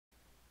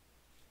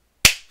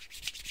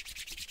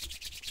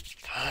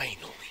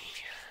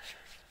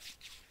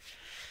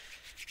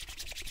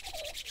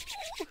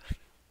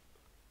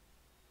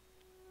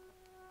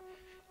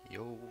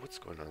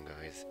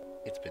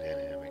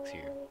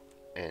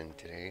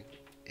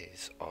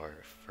is our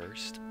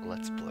first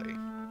Let's Play.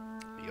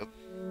 Yup.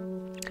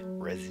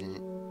 Resident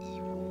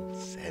Evil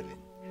 7.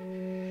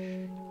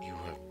 You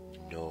have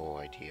no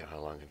idea how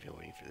long I've been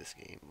waiting for this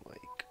game.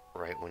 Like,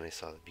 right when I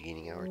saw the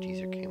beginning hour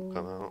teaser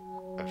come out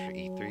after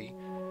E3,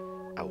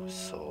 I was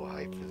so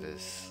hyped for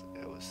this.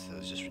 It was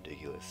just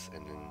ridiculous.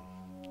 And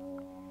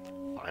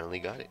then finally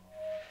got it.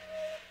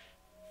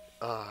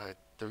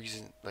 The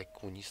reason,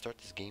 like, when you start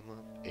this game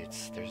up,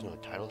 there's no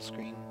title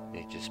screen.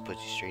 It just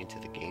puts you straight into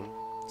the game.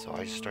 So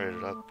I just started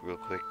it up real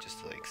quick just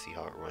to like see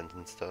how it runs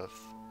and stuff,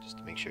 just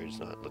to make sure it's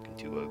not looking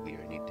too ugly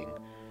or anything.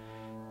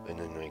 And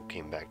then I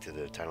came back to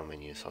the title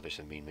menu, saw there's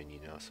a main menu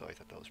now, so I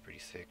thought that was pretty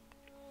sick.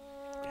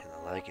 And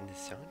I liking the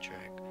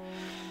soundtrack.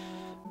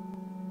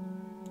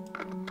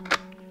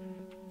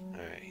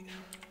 Alright.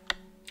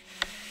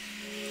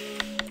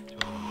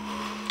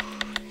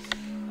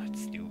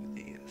 Let's do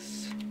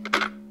this.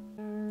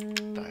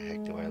 What the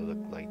heck do I look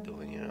like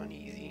doing it on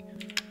easy?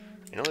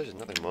 You know, there's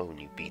another mode when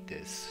you beat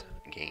this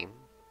game.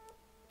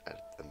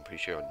 I'm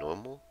pretty sure on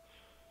normal.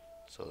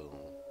 So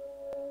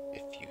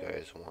if you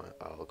guys want,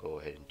 I'll go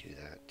ahead and do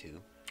that too.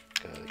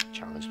 Like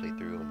challenge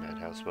playthrough on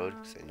Madhouse mode,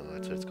 because I know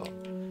that's what it's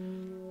called.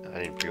 I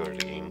didn't pre-order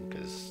the game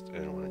because I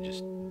didn't want to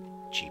just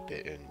cheap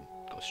it and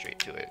go straight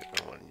to it.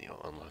 I want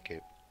to, unlock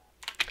it.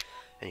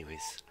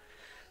 Anyways,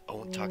 I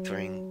won't talk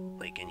during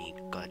like any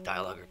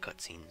dialogue or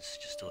cutscenes,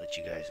 just to let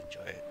you guys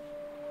enjoy it.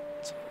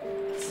 So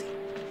let's see.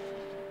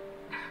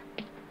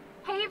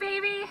 Hey,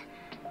 baby.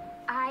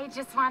 I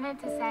just wanted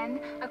to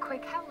send a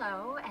quick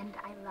hello, and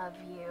I love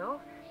you.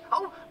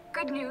 Oh,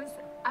 good news.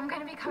 I'm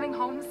gonna be coming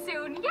home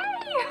soon.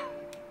 Yay!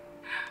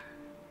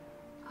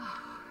 Oh,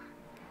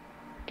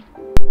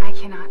 I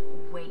cannot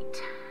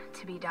wait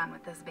to be done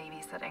with this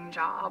babysitting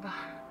job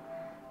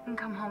and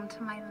come home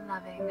to my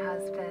loving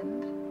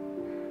husband.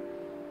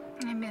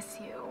 I miss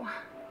you.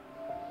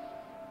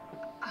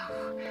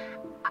 Oh,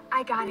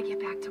 I gotta get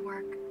back to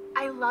work.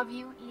 I love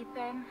you,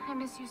 Ethan. I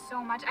miss you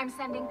so much. I'm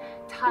sending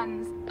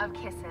tons of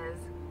kisses.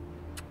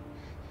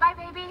 Bye,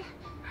 baby.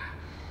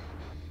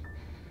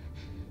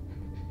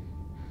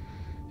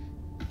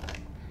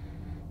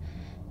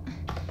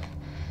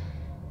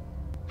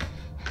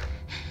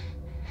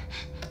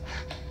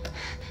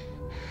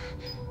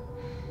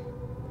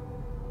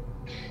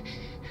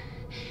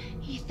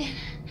 Ethan.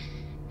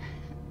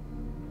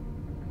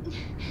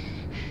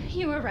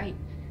 You were right.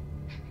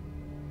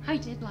 I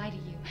did lie to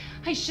you.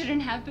 I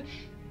shouldn't have.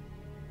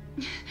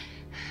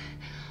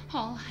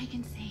 All I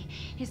can say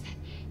is that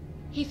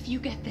if you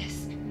get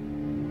this,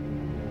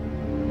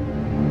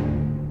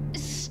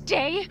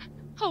 stay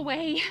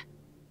away.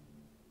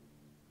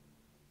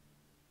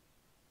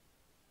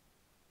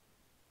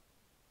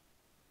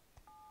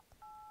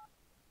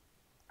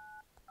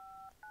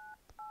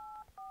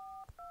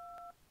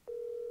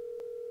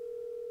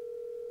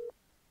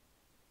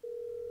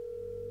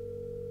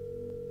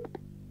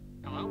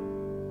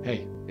 Hello?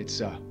 Hey,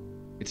 it's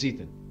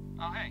Ethan.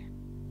 Oh, hey.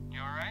 You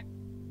alright?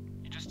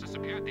 You just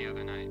disappeared the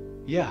other night.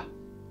 Yeah,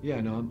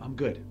 no, I'm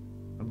good.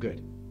 I'm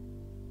good.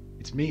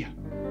 It's Mia.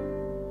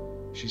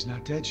 She's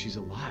not dead, she's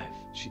alive.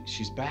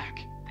 She's back.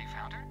 They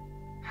found her?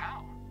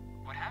 How?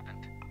 What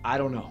happened? I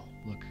don't know.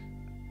 Look,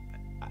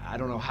 I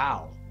don't know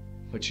how,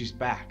 but she's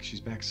back. She's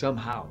back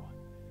somehow.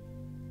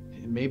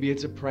 Maybe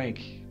it's a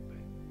prank, but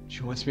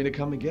she wants me to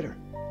come and get her.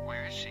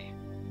 Where is she?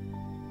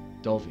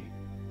 Dulvey,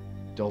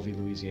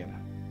 Louisiana.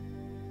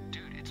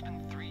 Dude, it's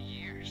been 3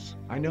 years.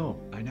 I know,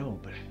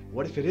 but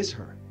what if it is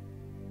her?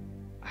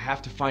 I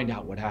have to find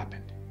out what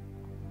happened.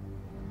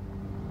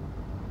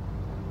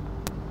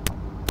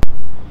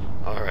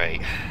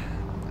 Alright,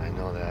 I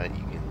know that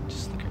you can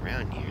just look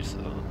around here,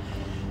 so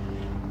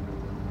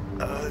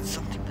it's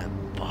something that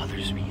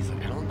bothers me is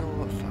like I don't know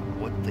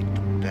what like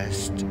the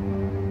best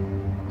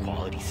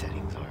quality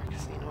settings are,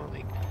 because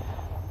like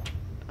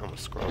I'm a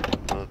scrub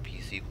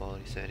PC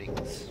quality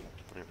settings.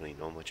 I don't really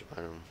know much about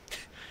them,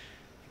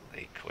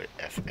 like what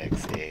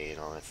FXA and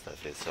all that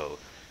stuff is. So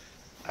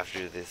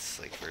after this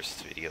like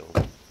first video,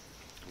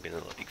 I'm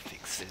gonna like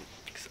fix it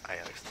because I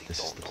actually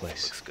don't know if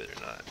it looks good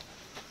or not.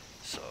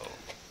 So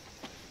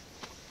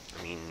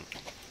I mean,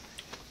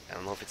 I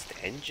don't know if it's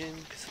the engine,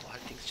 because a lot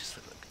of things just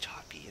look like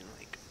choppy and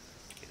like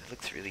it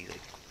looks really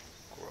like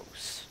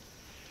gross.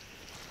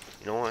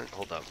 You know what?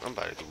 Hold up. I'm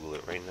about to Google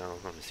it right now.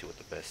 I'm gonna see what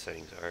the best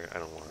settings are. I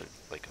don't want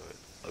like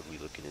a ugly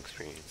looking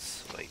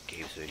experience like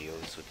Gabe's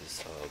videos with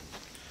his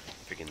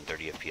freaking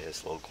 30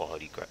 FPS low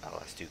quality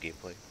Outlast 2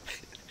 gameplay.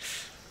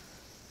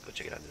 Go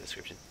check it out in the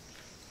description.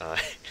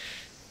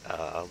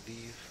 I'll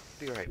be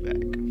right back.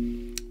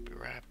 Be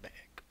right back.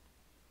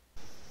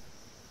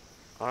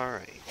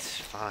 Alright,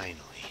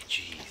 finally.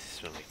 Jeez,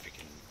 it's been like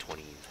freaking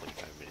 20,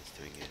 25 minutes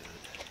doing it.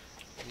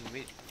 We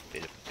made a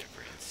bit of a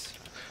difference.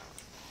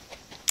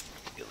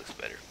 It looks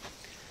better.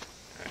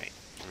 Alright,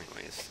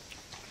 anyways.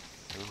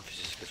 I don't know if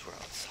it's just because we're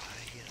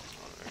outside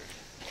or...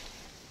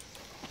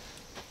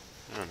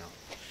 I don't know.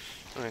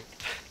 Alright.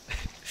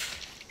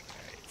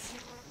 Alright, so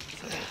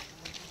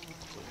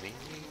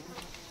mainly,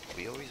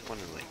 we always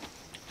want to like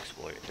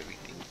explore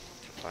everything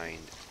to find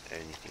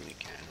anything we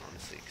can,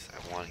 honestly, because I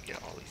want want to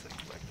get all these like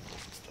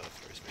collectibles and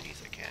stuff, or as many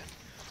as I can.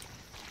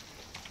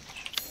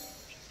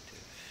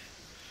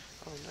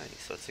 Oh, nice.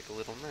 So it's like a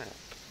little map.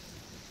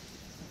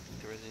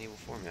 The Resident Evil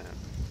 4 map.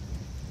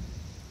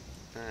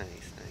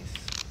 Nice, nice.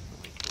 I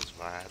like those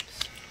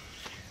vibes.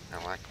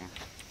 I like them.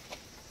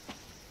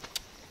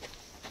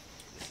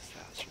 This is the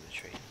house from the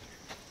trailer.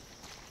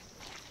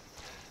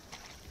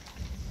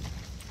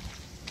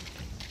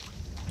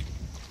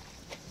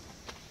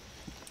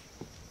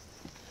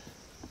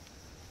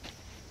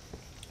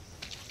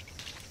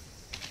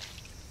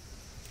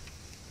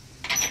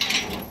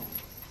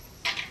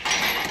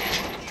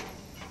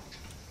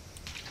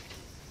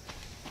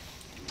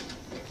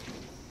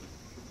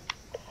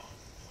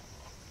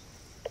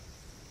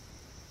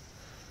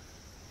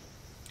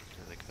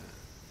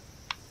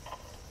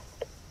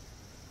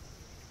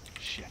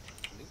 Shit.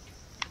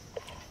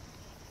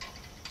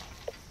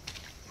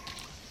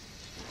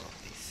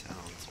 These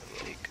sounds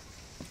are like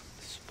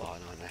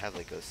spot on. I have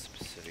like a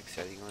specific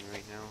setting on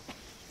right now.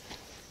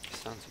 It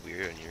sounds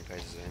weird on your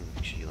guys' end.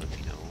 Make sure you let me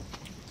know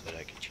so that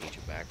I can change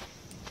it back.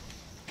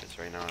 Because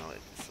right now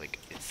it's like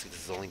this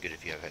is only good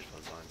if you have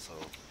headphones on. So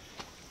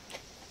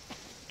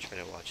try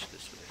to watch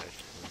this with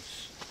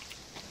headphones.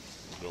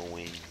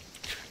 Going.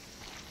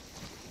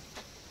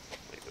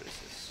 Wait, what is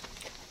this?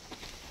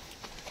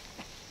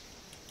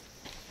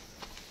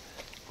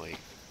 Wait.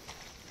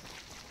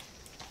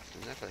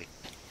 Isn't that like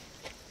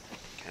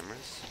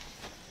cameras?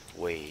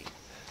 Wait.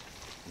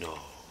 No.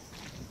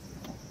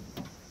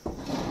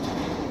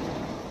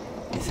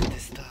 Isn't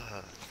this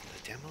the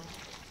demo?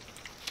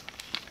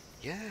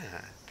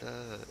 Yeah,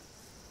 the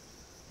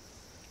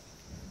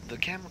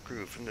camera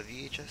crew from the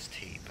VHS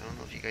tape. I don't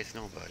know if you guys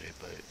know about it,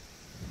 but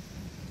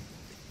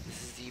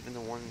this is even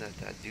the one that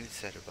that dude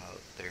said about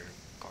their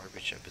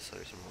garbage episode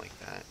or something like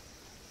that.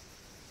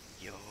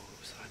 Yo,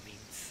 so that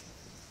means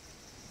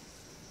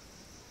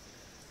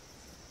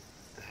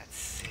that's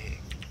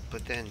sick.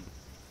 But then,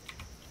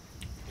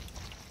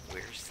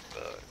 where's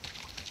the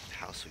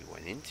house we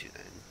went into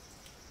then?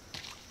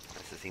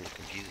 That's the thing that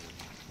confuses me.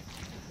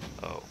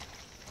 Oh.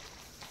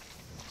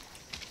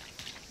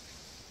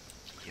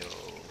 Yo,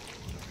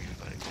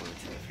 everybody going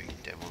into the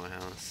freaking demo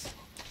house.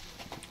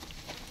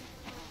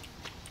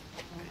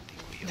 I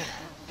think we are.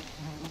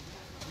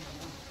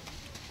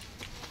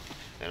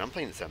 And I'm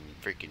playing this on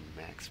freaking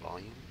max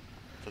volume.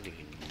 Something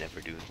you can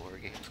never do in horror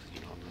games, because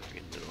you know I'm a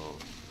freaking little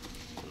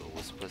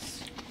wuss.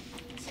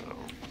 So,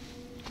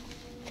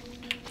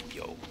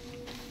 yo,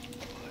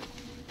 what?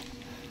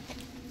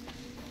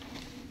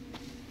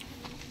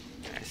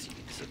 I see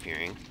you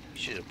disappearing. You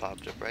should have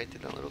popped up right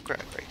through that little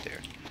crack right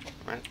there.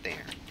 Right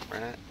there.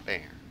 Right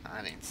there.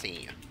 I didn't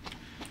see you.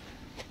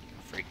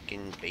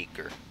 Freaking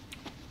Baker.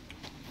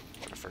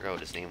 I forgot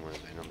what his name was.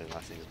 I know the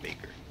last name is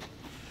Baker.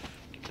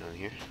 Get down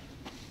here.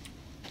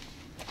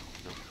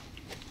 Nope.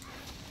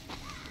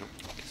 Nope,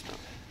 guess not.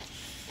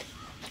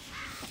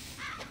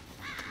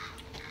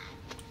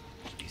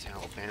 These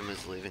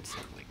Alabamas live in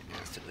some like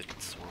nasty looking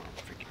swamp.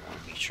 Freaking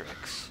wannabe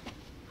Shreks.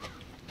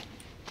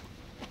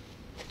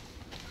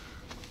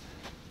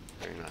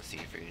 Better not see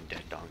a freaking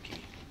dead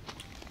donkey.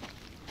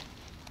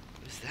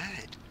 What is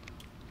that?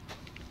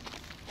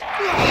 Are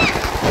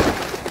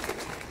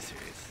you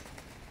serious?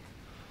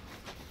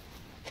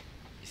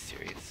 You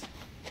serious?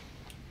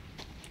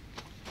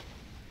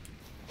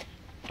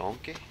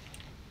 Donkey?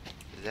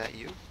 Is that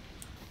you?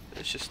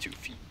 It's just 2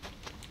 feet.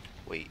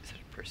 Wait, is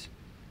that a person?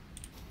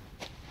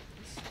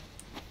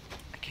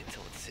 I can't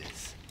tell what this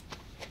is.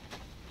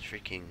 It's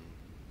freaking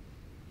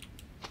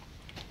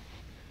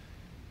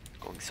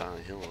going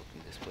Silent Hill up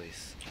in this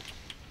place.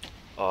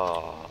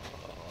 Oh.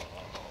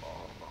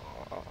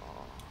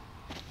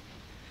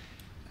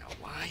 Now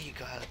why you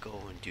gotta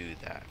go and do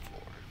that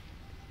for?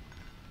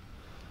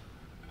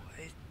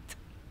 What?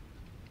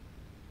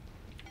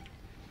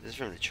 This is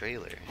from the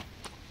trailer.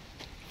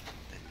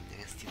 That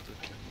nasty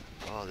looking.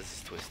 Oh, this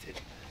is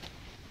twisted.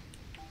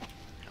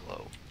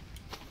 Hello.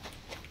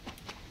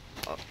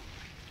 Oh.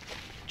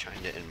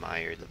 Trying to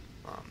admire the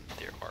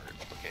their art,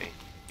 okay?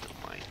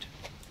 Don't mind.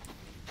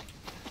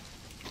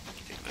 I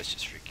think that's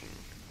just freaking.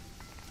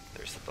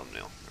 There's the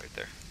thumbnail right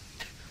there.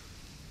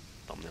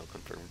 Thumbnail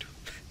confirmed.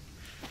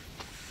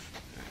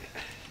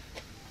 Alright.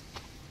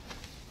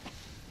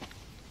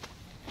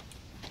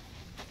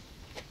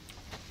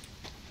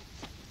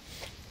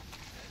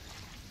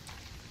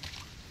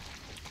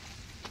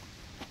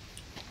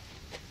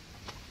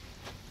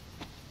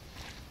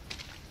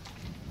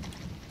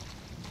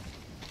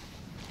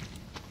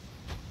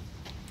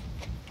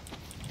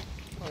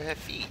 Oh, I have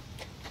feet.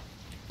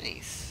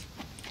 Nice.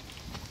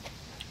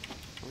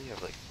 Oh, you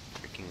have like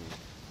freaking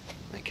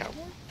like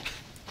cowboy?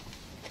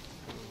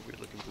 Oh, weird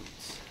looking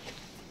boots.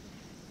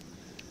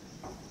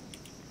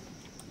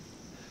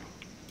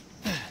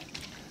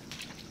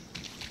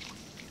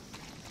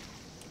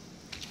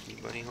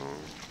 Anybody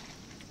home?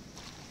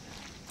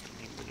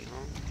 Anybody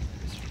home?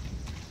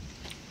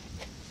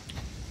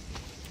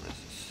 What is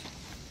this?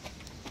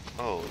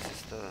 Oh, is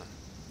this the...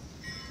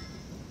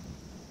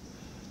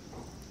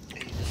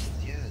 Hey, this,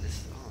 yeah, this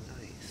is, oh,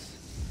 nice.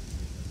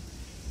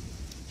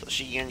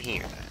 she in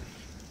here then?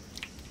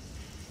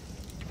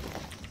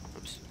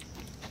 Oops.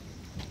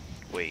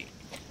 Wait.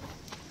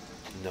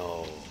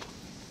 No.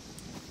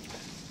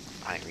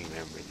 I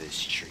remember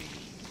this tree.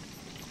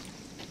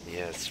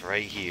 Yes,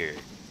 right here.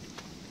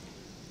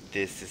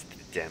 This is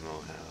the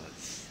demo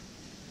house.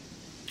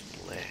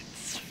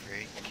 Let's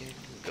freaking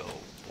go,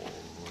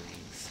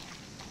 boys.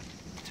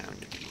 Time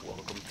to be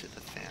welcome to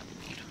the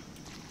family.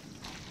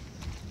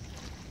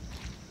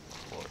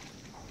 Or to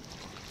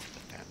the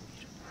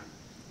family.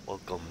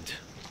 Welcomed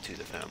to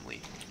the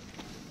family.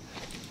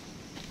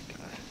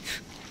 God.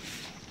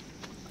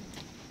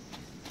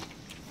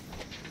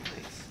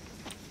 Nice.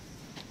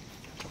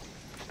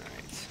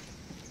 Alright.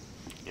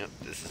 Yep,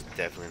 this is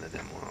definitely the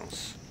demo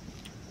house.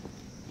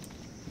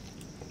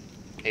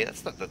 Hey,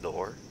 that's not the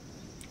door.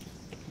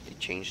 They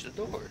changed the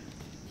door.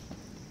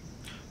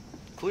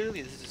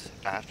 Clearly this is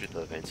after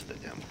the events of the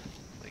demo.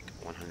 Like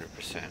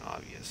 100%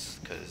 obvious,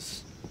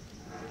 because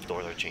the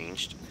doors are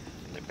changed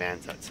and the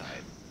band's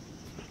outside.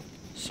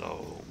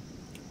 So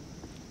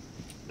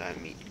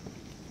that means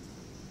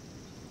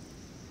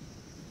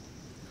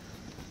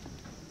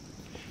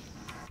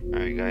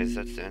alright guys,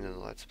 that's the end of the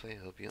Let's Play.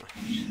 I hope you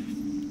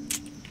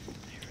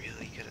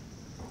really get it.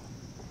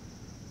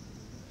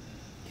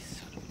 You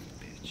son of a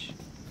bitch.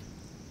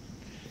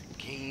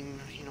 Game,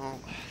 you know,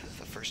 this is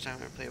the first time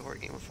I play a horror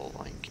game with full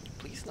line. Can you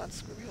please not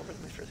screw me over to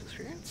my first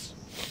experience?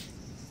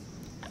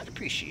 I'd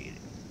appreciate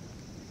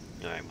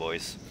it. Alright,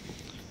 boys.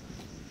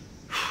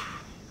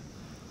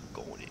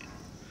 Going in.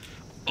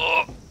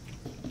 Oh!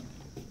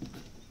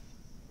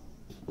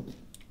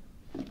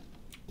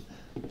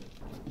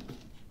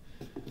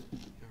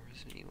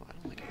 Resident Evil, I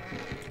don't like it.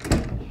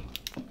 Oh,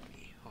 fuck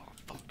me. Oh,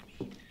 fuck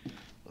me.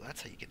 Well,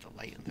 that's how you get the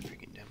light in the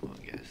freaking demo, I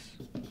guess.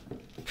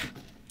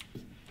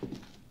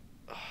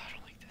 Oh, I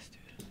don't like this,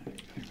 dude. I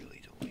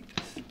really don't like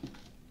this.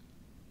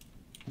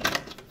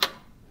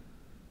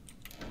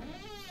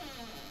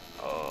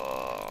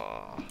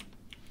 Oh.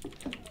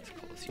 Let's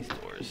close these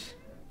doors.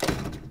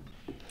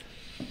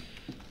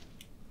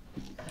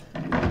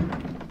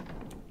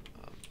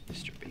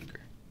 Mr.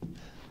 Baker.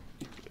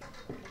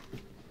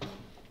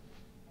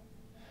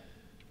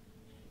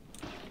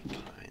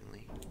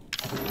 Kindly.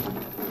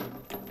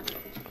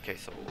 Okay,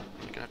 so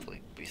we're gonna have to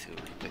like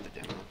basically play the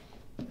demo.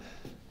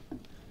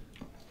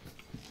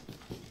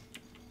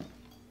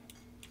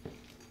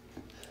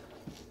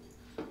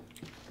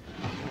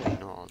 I don't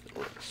know all the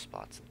little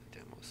spots in the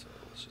demo, so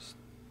it's just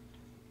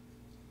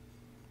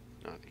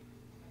nothing.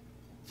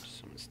 Just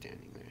someone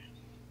standing there.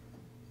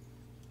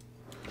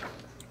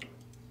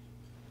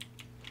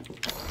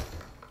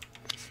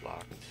 It's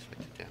locked, like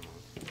the demo.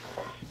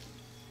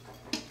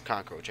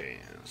 Cockroach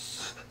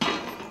ass.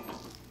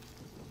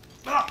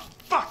 Ah,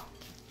 fuck!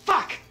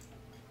 Fuck!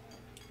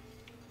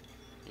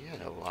 You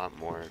had a lot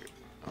more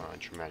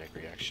dramatic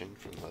reaction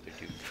from the other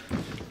dude.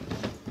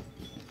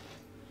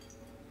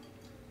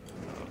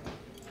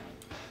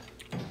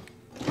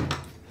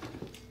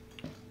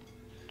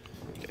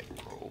 Okay,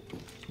 rope.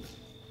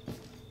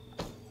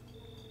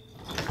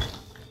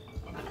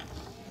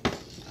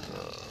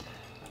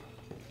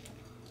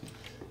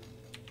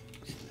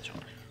 What's in the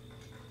jar?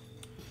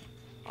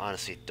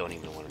 Honestly, don't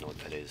even want to know what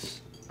that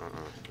is. No,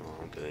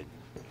 I'm good.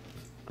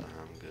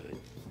 I'm good.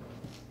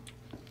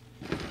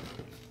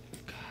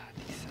 God,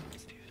 these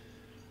sounds, dude.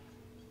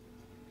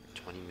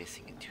 20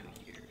 missing in 2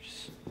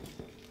 years.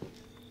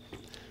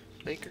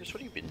 Lakers,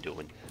 what have you been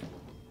doing?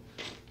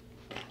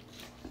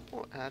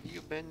 What have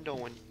you been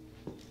doing?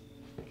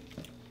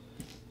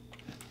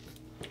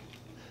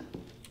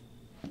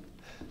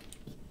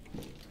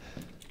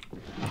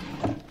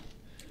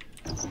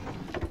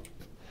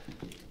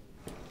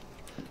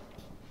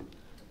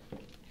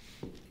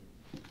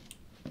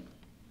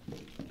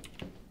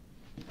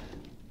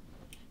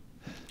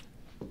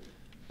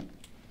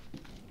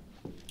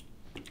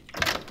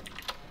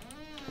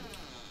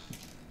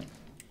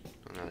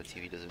 Oh no, the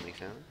TV doesn't make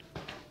sound.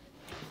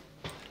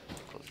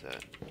 Close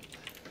that.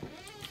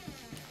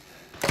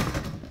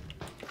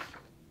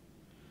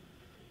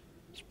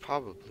 It's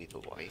probably the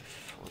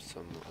wife or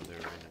some other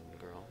random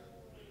girl.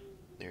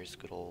 There's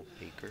good old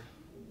Baker.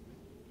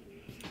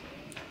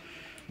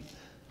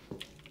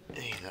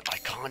 Hey, the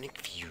iconic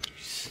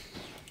views.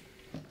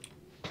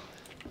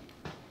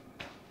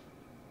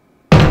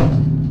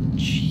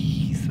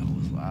 Jeez, that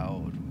was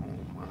loud.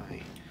 Oh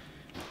my.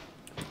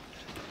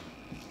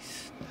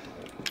 Jeez,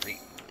 don't break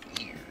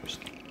my ears,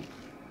 dude.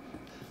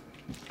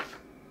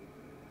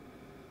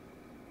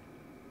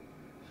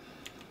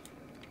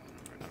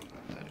 I don't know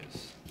what that is.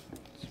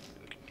 It's really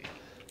looking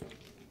good.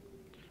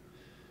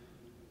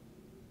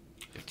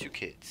 There are 2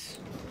 kids.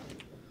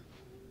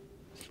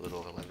 This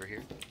little lever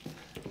here.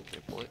 Can I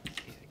pull it?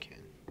 Yeah, I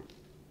can.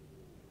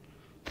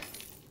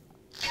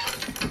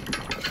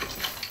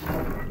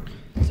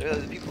 So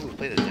the people who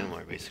play the demo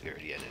are basically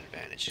already at an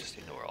advantage because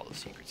they know where all the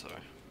secrets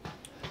are.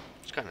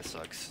 Which kind of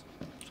sucks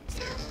since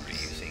they're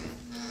reusing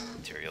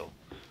material.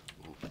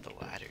 Ooh, but the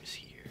ladder's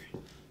here.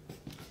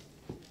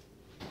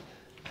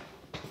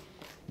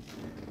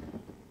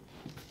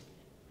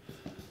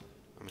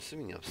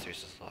 assuming upstairs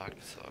is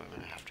locked, so I'm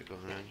gonna have to go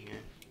around here.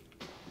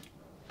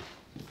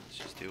 Let's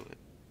just do it.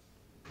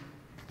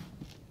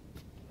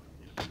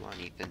 Come on,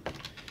 Ethan.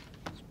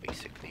 It's a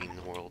basic name in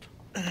the world.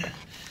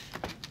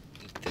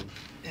 Ethan.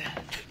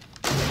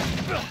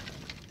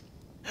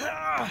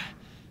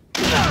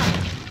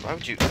 Why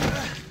would you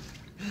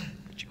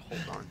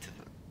hold on to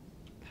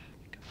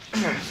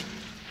the...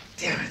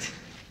 Damn it.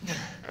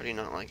 Already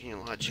not liking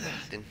your logic,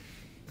 Ethan.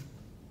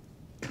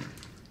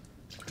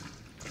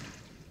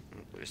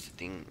 Where's the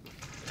thing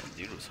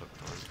the dude was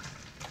hooked on?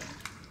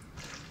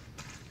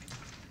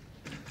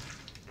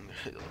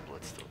 The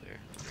blood's still there.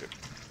 Rip.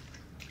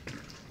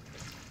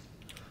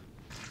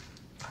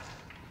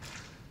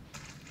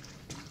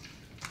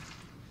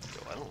 Yo,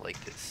 I don't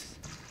like this.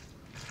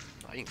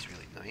 Lighting's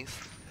really nice.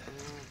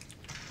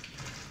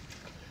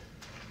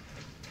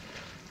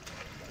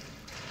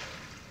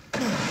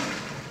 Can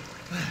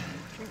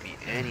you be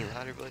any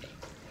louder, buddy?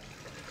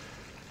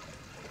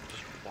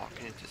 Just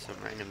walking into some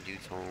random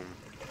dude's home.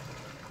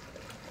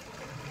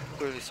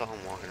 Clearly saw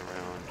him walking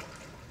around.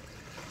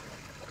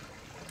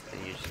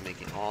 And you're just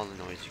making all the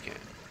noise you can.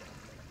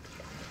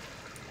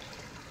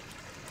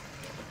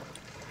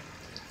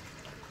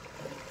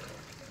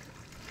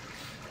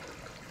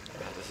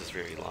 Wow, this is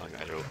very long.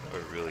 I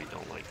really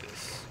don't like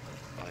this.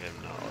 I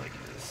am not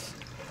liking this.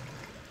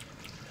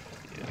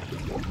 Yeah.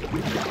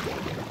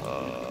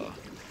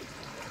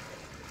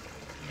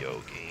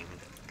 Yo, game.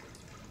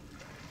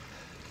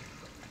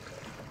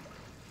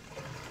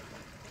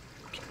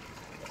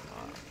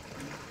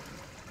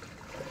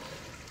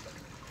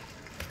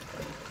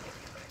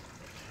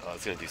 Oh,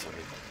 it's gonna do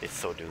something. It's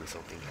so doing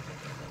something.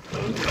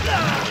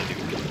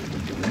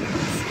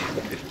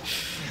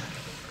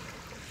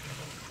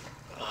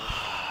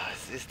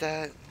 Is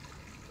that...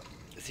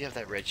 Does he have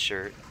that red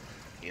shirt?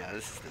 Yeah,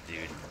 this is the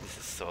dude. This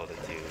is so the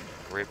dude.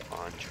 Rip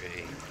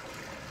Andre.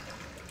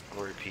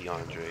 R.I.P.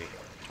 Andre.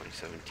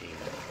 2017.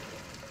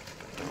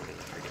 Got thrown in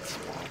the friggin'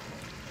 swamp.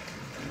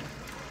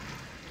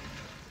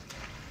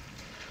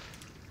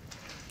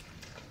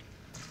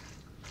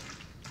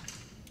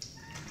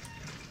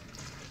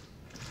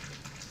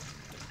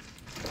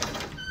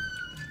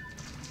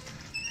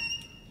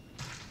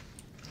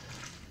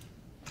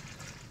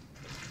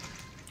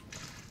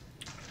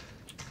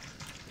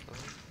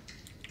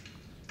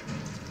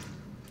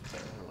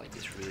 Like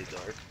it's really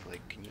dark.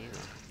 Like, can you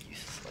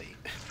use this light?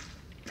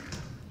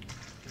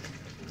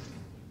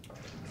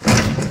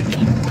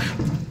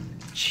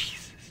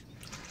 Jesus.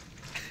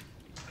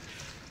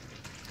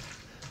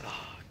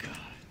 Oh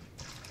God.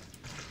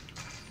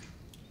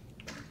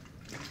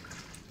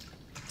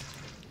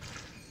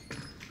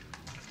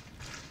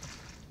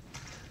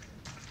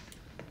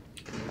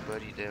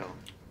 Anybody there?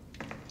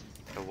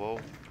 Hello?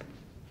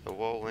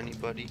 Hello?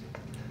 Anybody?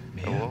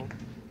 Hello?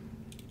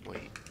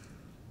 Wait.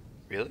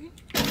 Really?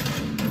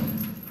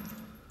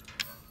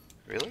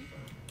 Really?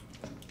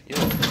 Yo,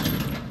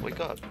 wake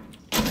up.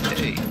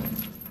 Hey,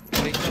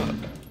 wake up.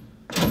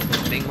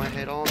 Bang my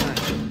head all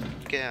night.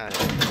 Get out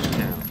of here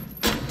now.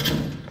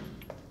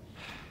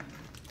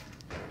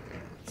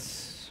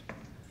 Let's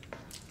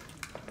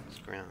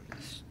ground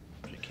this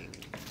freaking...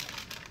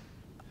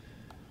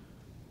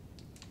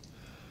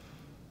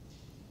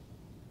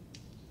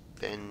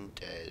 Ben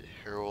dead.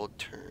 Harold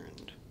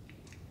turned.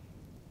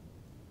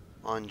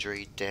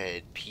 Andre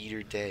dead.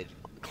 Peter dead.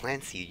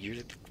 Clancy,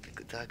 you're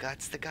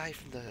that's the guy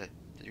from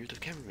you're the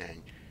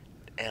cameraman.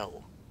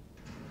 L.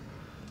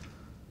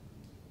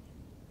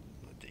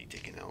 What did he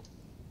taken out?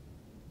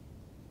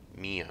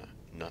 Mia,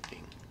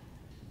 nothing.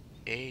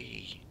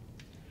 A.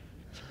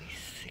 So these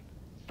sick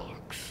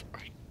bugs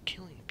are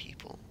killing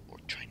people or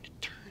trying to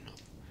turn them.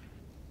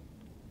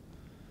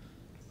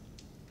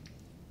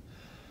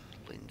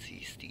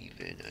 Lindsay,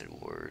 Steven,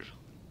 Edward.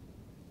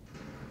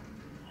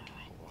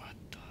 What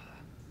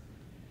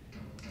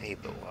the? Hey,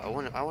 but I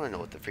wanna know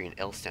what the freaking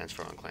L stands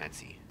for on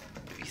Clancy.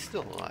 If he's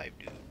still alive,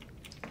 dude,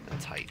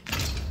 that's hype.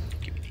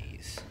 Give me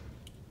these.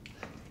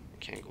 I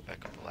can't go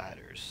back up the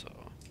ladders,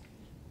 so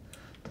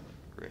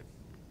rip.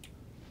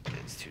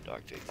 It's too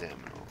dark to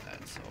examine all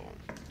that, so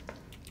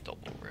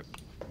double rip.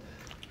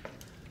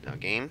 Now,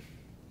 game,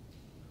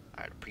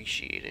 I'd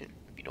appreciate it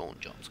if you don't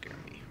jump scare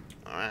me.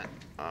 All right,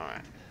 all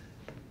right.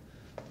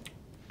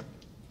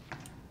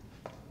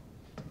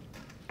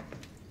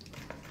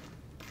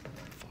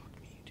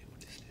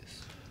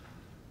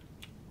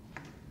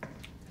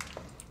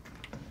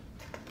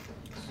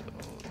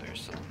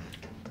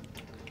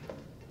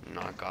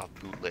 Knockoff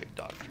bootleg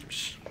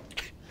doctors.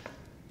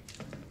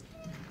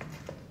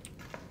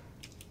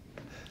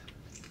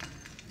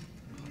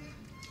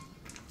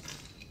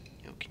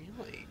 Yo, can you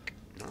like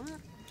not,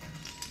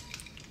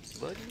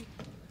 buddy?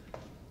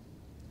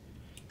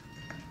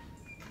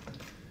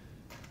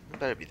 It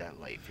better be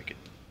that light, freaking.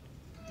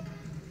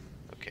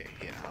 Okay,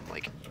 yeah, I'm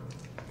like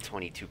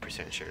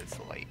 22% sure it's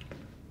the light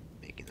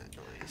making that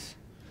noise.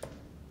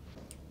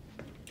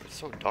 It's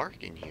so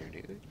dark in here,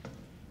 dude.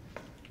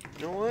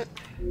 You know what?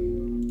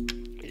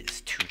 It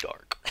is too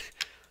dark.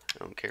 I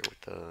don't care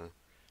what the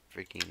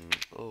freaking...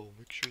 Oh,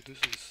 make sure this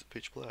is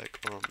pitch black.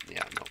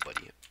 Yeah, no,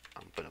 buddy.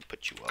 I'm gonna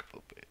put you up a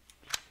bit.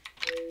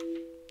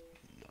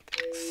 No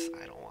thanks.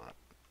 I don't want.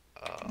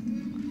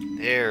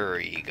 There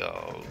we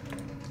go.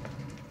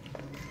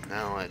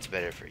 Now it's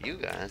better for you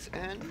guys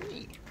and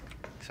me.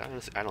 So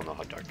honestly, I don't know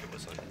how dark it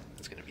was.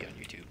 It's gonna be on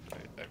YouTube. I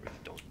really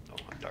don't know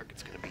how dark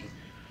it's gonna be.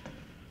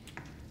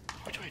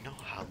 Or do I know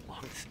how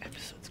long this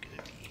episode's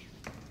gonna be?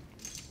 I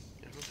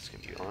don't know if it's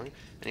gonna be long.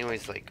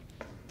 Anyways, like,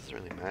 doesn't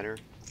really matter.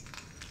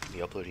 I'll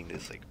be uploading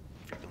this like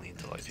frequently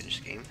until I finish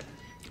the game.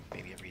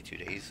 Maybe every 2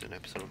 days an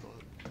episode.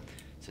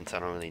 Since I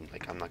don't really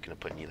like, I'm not gonna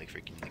put any like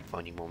freaking like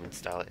funny moment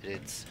style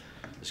edits.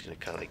 I'm just gonna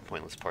cut like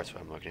pointless parts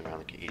where I'm walking around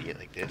like an idiot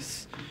like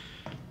this.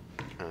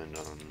 And I don't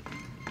know.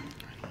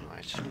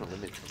 I just want to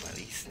limit to at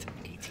least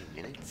 18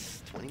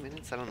 minutes, 20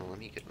 minutes. I don't know. Let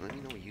me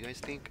know what you guys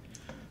think.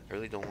 I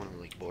really don't want to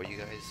like bore you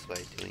guys by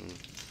doing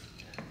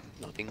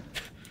nothing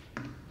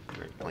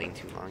or playing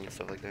too long and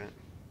stuff like that.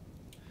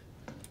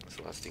 That's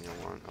the last thing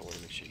I want. I want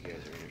to make sure you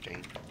guys are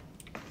entertained,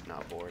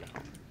 not bored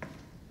out.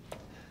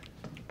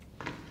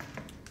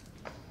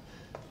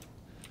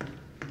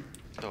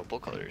 Oh, bull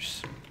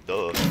colors.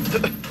 Duh.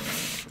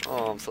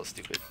 Oh, I'm so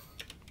stupid.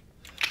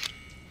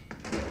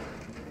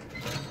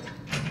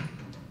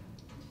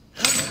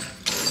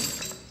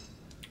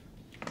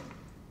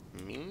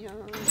 Mia.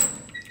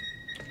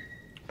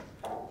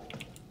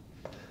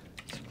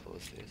 Let's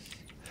close this.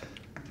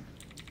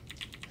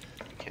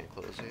 You can't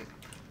close it.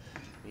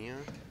 Mia.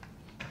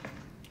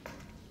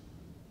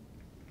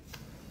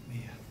 Mia.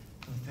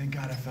 Oh, thank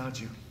God I found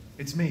you.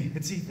 It's me.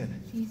 It's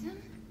Ethan.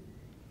 Ethan?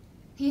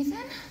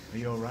 Ethan? Are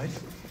you alright?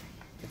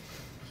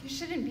 You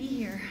shouldn't be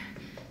here.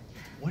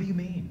 What do you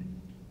mean?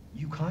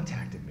 You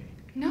contacted me.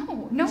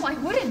 No, I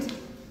wouldn't.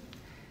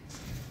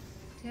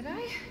 Did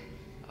I?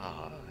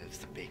 Ah, it's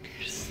the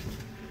Bakers.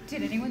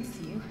 Did anyone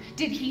see you?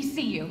 Did he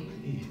see you?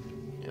 Hey,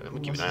 Yeah, I'm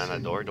gonna keep an eye on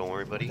that door. Don't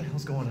worry, what buddy. the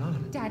hell's going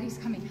on? Daddy's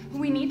coming.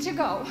 We need to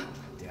go.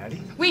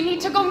 Daddy? We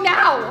need to go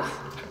now!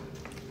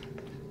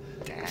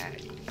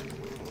 Daddy.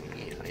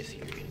 Yeah, I see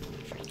you're getting a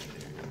little freaky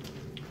there.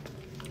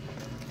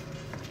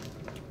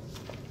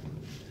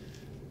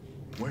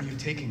 Where are you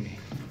taking me?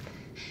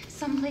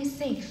 Someplace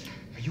safe.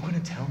 Are you gonna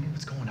tell me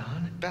what's going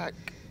on? Back,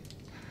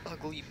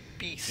 ugly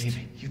beast.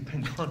 Baby, you've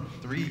been gone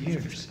 3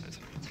 years.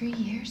 3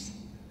 years?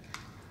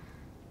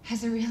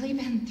 Has it really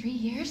been 3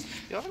 years?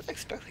 Yo, I would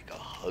expect like a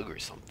hug or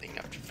something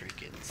after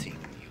freaking seeing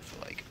you for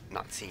like,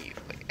 not seeing you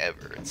like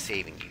ever and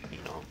saving you,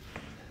 you know?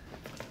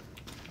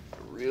 I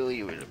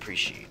really would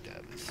appreciate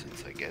that, but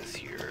since I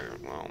guess you're,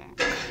 well,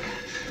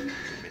 you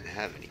didn't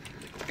have anything.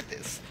 Like, look at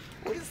this.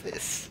 What is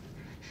this?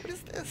 What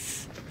is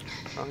this?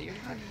 Oh, you're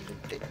not even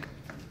thick.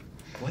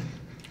 What?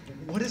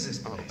 What is this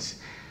place?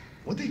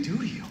 What'd they do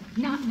to you?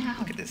 Not now.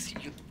 Look at this.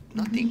 You, We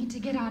nothing. need to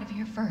get out of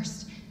here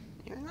first.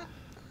 You're not.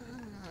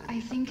 I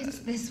think it's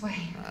this way.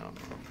 I don't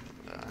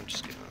know. I'm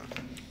just gonna.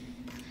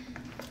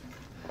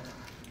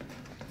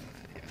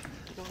 Yeah.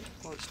 You know what?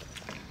 I'll just stop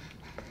talking.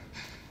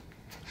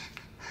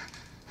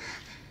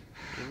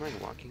 Do you mind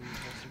walking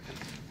past your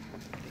fence?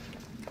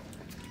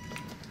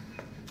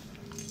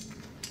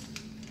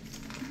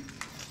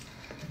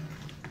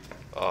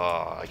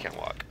 I can't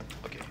walk.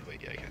 Okay,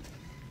 wait, yeah, I can.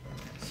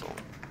 So,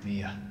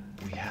 Mia,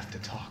 we have to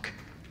talk.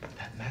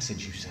 That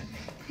message you sent me.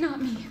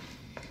 Not me.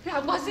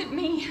 That wasn't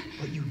me.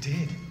 But you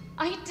did.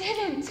 I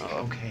didn't.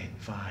 Okay,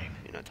 fine.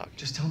 you're not talking.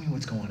 Just tell me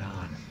what's going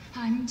on.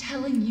 I'm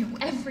telling you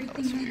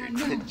everything That's that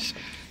I weird. know.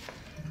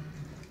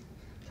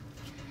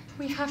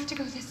 We have to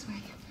go this way.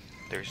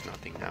 There's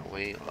nothing that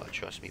way.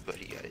 Trust me,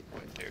 buddy. I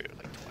went there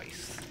like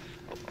twice.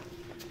 Oh.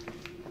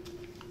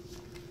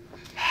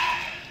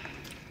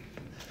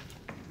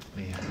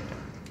 Mia,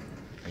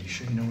 are you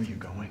sure you know where you're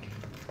going?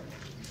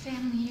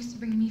 Family used to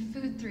bring me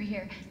food through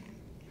here.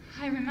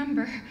 I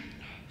remember.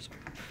 Sorry.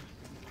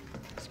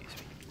 Excuse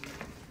me.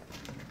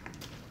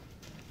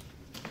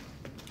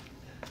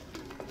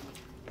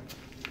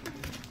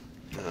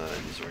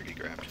 This is where I get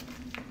grabbed.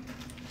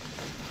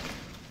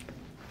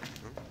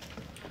 Huh?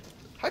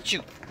 How'd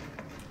you?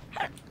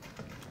 How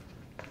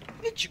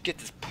did you get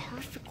this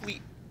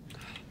perfectly? Oh,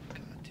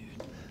 God,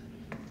 dude.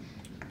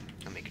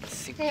 I'm making a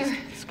sink. There.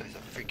 This guy's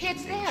a freaking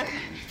It's ninja. there.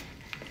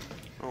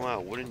 Oh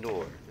wow, wooden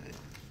door.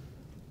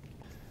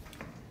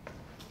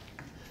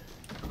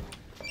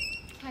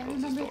 I Close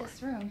this remember door.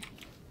 this room.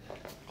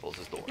 Close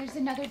this door. There's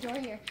another door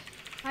here.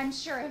 I'm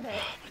sure of it.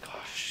 Oh my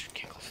gosh,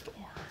 can't close the door.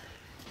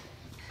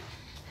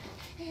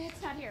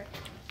 It's not here.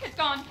 It's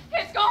gone.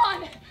 It's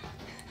gone.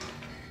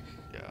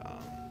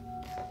 Yeah.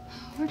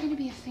 We're gonna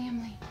be a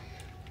family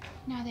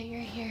now that you're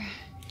here.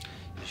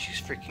 She's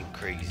freaking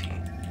crazy.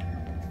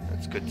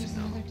 That's good There's to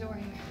know. another door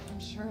here. I'm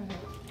sure of it.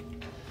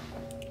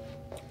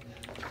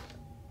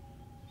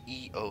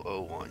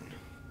 E001.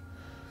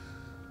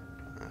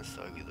 That's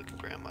the ugly looking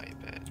grandma, I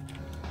bet.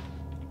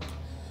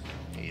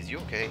 Hey, is you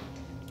okay?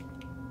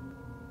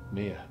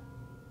 Mia,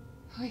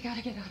 We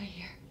gotta get out of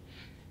here.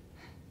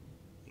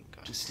 Thank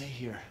God. just stay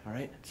here, all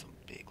right? Some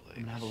big legs.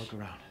 I'm gonna have a look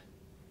around.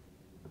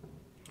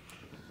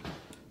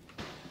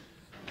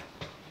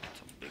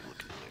 Some big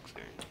looking legs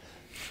there.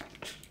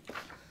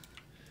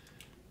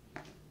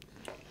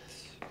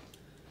 Nice.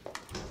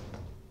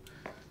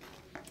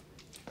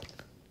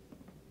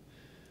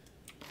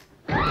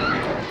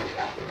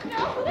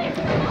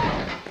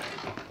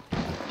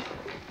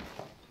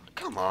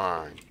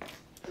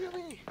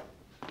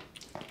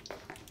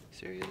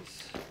 There he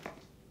is.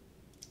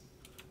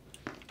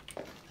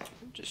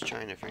 I'm just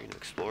trying to freaking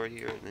explore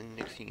here, and then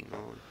next thing you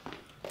know,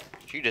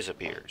 she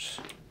disappears.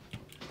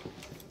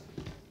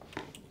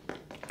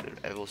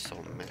 Ever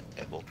so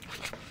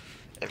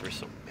ever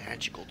so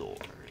magical door.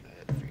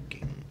 That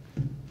freaking.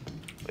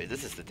 Wait,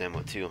 this is the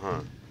demo too,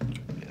 huh?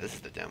 Yeah, this is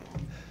the demo.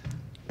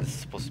 This is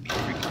supposed to be a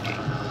freaking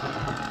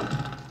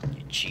game.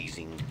 You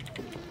cheesing.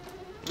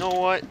 You know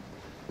what?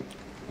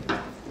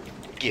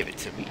 Give it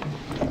to me.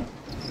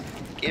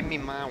 Give me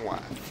my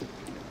wife.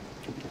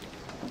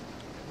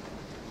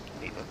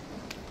 Hey, look.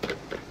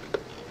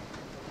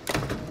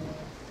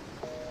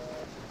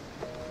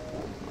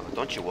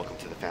 Don't you welcome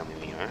to the family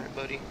when you're alright,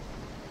 buddy?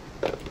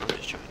 I'm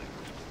just trying to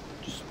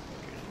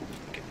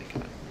get the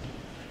guy.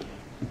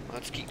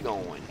 Let's keep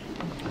going.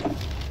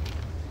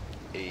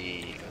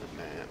 Hey, got a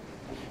map.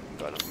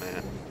 Got a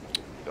map.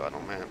 Got a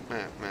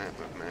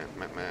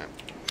map.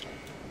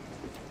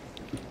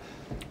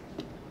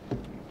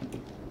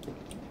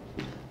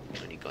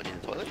 Any gun in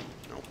the toilet?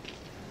 Nope.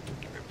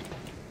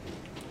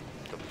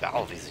 The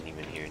valve isn't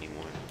even here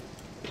anymore.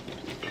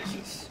 What's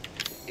this?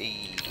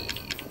 A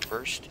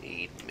first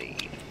aid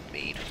med.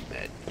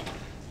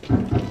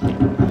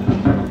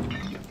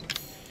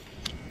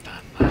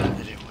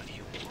 What do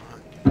you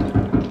want?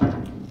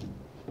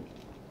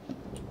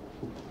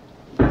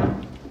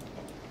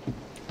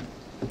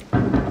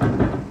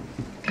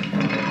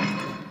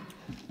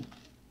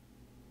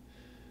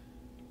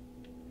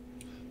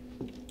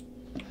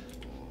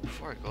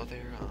 Before I go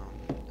there, I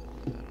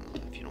don't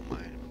know if you don't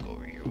mind, I'll go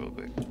over here real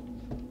quick.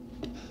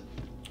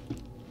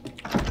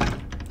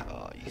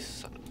 Oh, you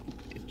son of a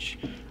bitch.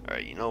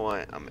 Alright, you know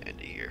what? I'm gonna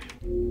end it here.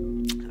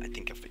 I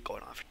think I've been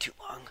going on for too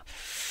long.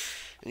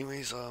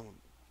 Anyways,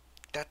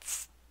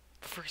 that's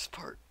the first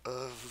part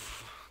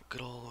of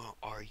good old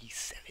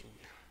RE7.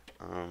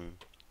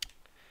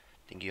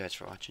 Thank you guys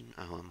for watching.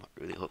 I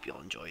really hope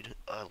y'all enjoyed.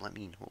 Let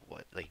me know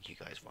what you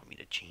guys want me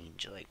to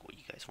change, what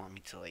you guys want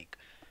me to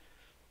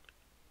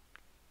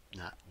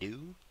not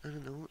do. I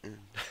don't know, and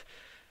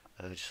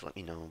just let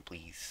me know,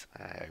 please.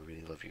 I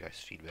really love your guys'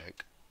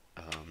 feedback.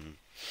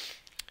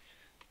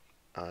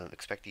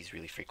 Expect these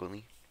really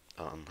frequently.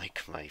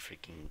 Like my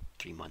freaking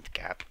 3-month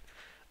gap.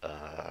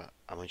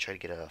 I'm gonna try to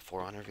get a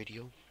For Honor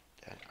video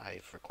that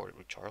I've recorded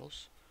with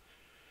Charles.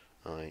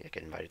 I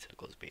get invited to the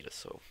closed beta,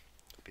 so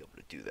I'll be able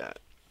to do that.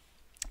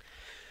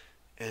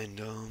 And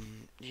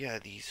yeah,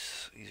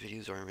 these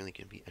videos aren't really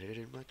gonna be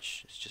edited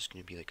much. It's just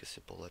gonna be like a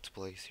simple Let's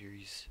Play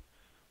series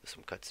with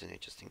some cuts in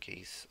it, just in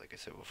case. Like I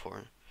said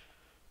before,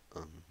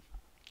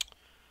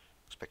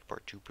 expect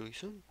part 2 pretty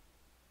soon.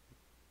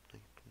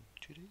 Like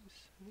 2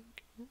 days, I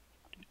think. Yeah,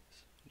 2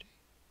 days, a day.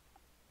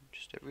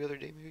 Just every other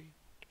day, maybe.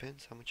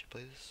 Depends how much you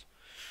play this.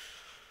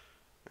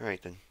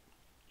 Alright then.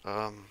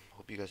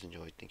 Hope you guys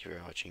enjoyed. Thank you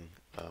for watching.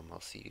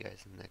 I'll see you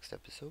guys in the next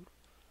episode.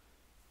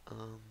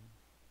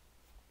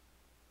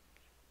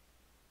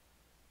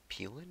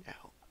 Peeling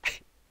out.